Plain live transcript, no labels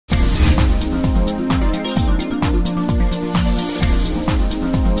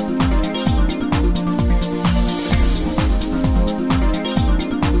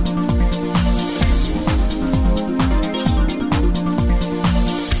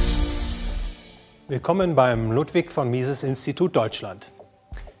Willkommen beim Ludwig von Mises Institut Deutschland.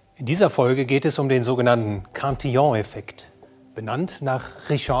 In dieser Folge geht es um den sogenannten Cantillon-Effekt, benannt nach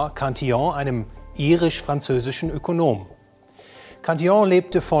Richard Cantillon, einem irisch-französischen Ökonom. Cantillon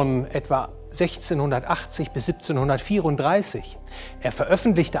lebte von etwa 1680 bis 1734. Er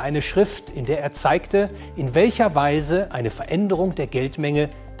veröffentlichte eine Schrift, in der er zeigte, in welcher Weise eine Veränderung der Geldmenge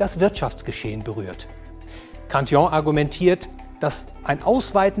das Wirtschaftsgeschehen berührt. Cantillon argumentiert, dass ein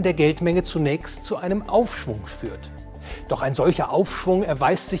Ausweiten der Geldmenge zunächst zu einem Aufschwung führt. Doch ein solcher Aufschwung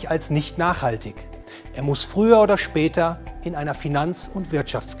erweist sich als nicht nachhaltig. Er muss früher oder später in einer Finanz- und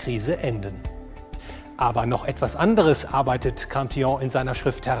Wirtschaftskrise enden. Aber noch etwas anderes arbeitet Cantillon in seiner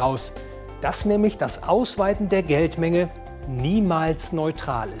Schrift heraus, dass nämlich das Ausweiten der Geldmenge niemals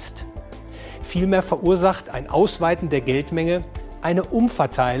neutral ist. Vielmehr verursacht ein Ausweiten der Geldmenge eine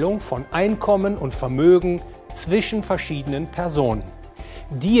Umverteilung von Einkommen und Vermögen zwischen verschiedenen Personen.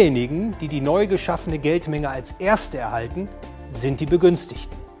 Diejenigen, die die neu geschaffene Geldmenge als erste erhalten, sind die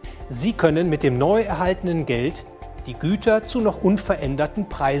Begünstigten. Sie können mit dem neu erhaltenen Geld die Güter zu noch unveränderten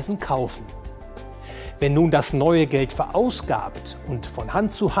Preisen kaufen. Wenn nun das neue Geld verausgabt und von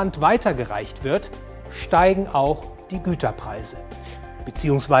Hand zu Hand weitergereicht wird, steigen auch die Güterpreise.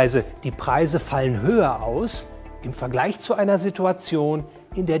 Beziehungsweise die Preise fallen höher aus im Vergleich zu einer Situation,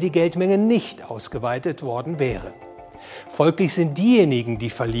 in der die Geldmenge nicht ausgeweitet worden wäre. Folglich sind diejenigen die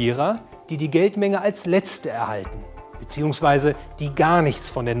Verlierer, die die Geldmenge als letzte erhalten, beziehungsweise die gar nichts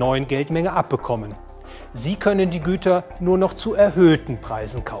von der neuen Geldmenge abbekommen. Sie können die Güter nur noch zu erhöhten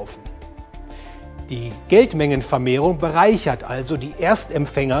Preisen kaufen. Die Geldmengenvermehrung bereichert also die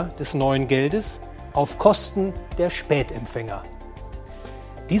Erstempfänger des neuen Geldes auf Kosten der Spätempfänger.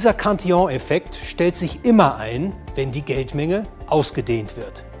 Dieser Cantillon-Effekt stellt sich immer ein, wenn die Geldmenge ausgedehnt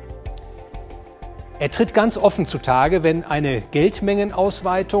wird. Er tritt ganz offen zutage, wenn eine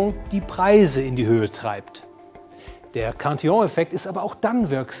Geldmengenausweitung die Preise in die Höhe treibt. Der Cantillon-Effekt ist aber auch dann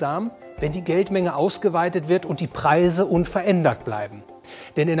wirksam, wenn die Geldmenge ausgeweitet wird und die Preise unverändert bleiben.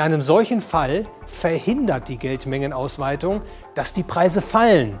 Denn in einem solchen Fall verhindert die Geldmengenausweitung, dass die Preise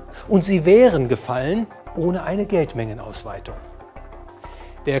fallen, und sie wären gefallen ohne eine Geldmengenausweitung.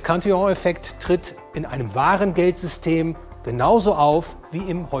 Der Cantillon-Effekt tritt in einem wahren Geldsystem genauso auf wie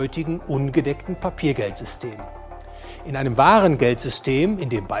im heutigen ungedeckten Papiergeldsystem. In einem wahren Geldsystem, in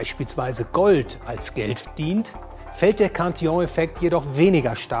dem beispielsweise Gold als Geld dient, fällt der Cantillon-Effekt jedoch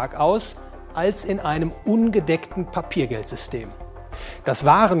weniger stark aus als in einem ungedeckten Papiergeldsystem. Das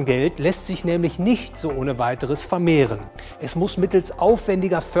Warengeld lässt sich nämlich nicht so ohne weiteres vermehren. Es muss mittels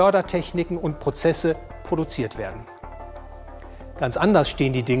aufwendiger Fördertechniken und Prozesse produziert werden. Ganz anders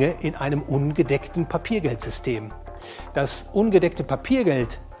stehen die Dinge in einem ungedeckten Papiergeldsystem. Das ungedeckte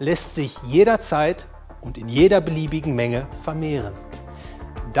Papiergeld lässt sich jederzeit und in jeder beliebigen Menge vermehren.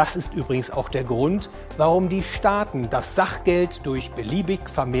 Das ist übrigens auch der Grund, warum die Staaten das Sachgeld durch beliebig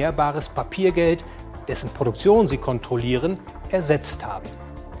vermehrbares Papiergeld, dessen Produktion sie kontrollieren, ersetzt haben.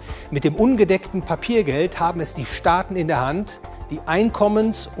 Mit dem ungedeckten Papiergeld haben es die Staaten in der Hand, die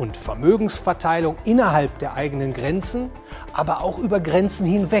Einkommens- und Vermögensverteilung innerhalb der eigenen Grenzen, aber auch über Grenzen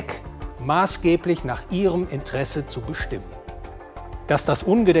hinweg maßgeblich nach ihrem Interesse zu bestimmen. Dass das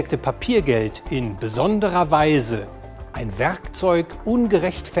ungedeckte Papiergeld in besonderer Weise ein Werkzeug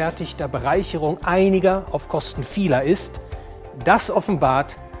ungerechtfertigter Bereicherung einiger auf Kosten vieler ist, das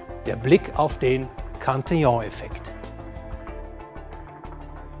offenbart der Blick auf den Cantillon-Effekt.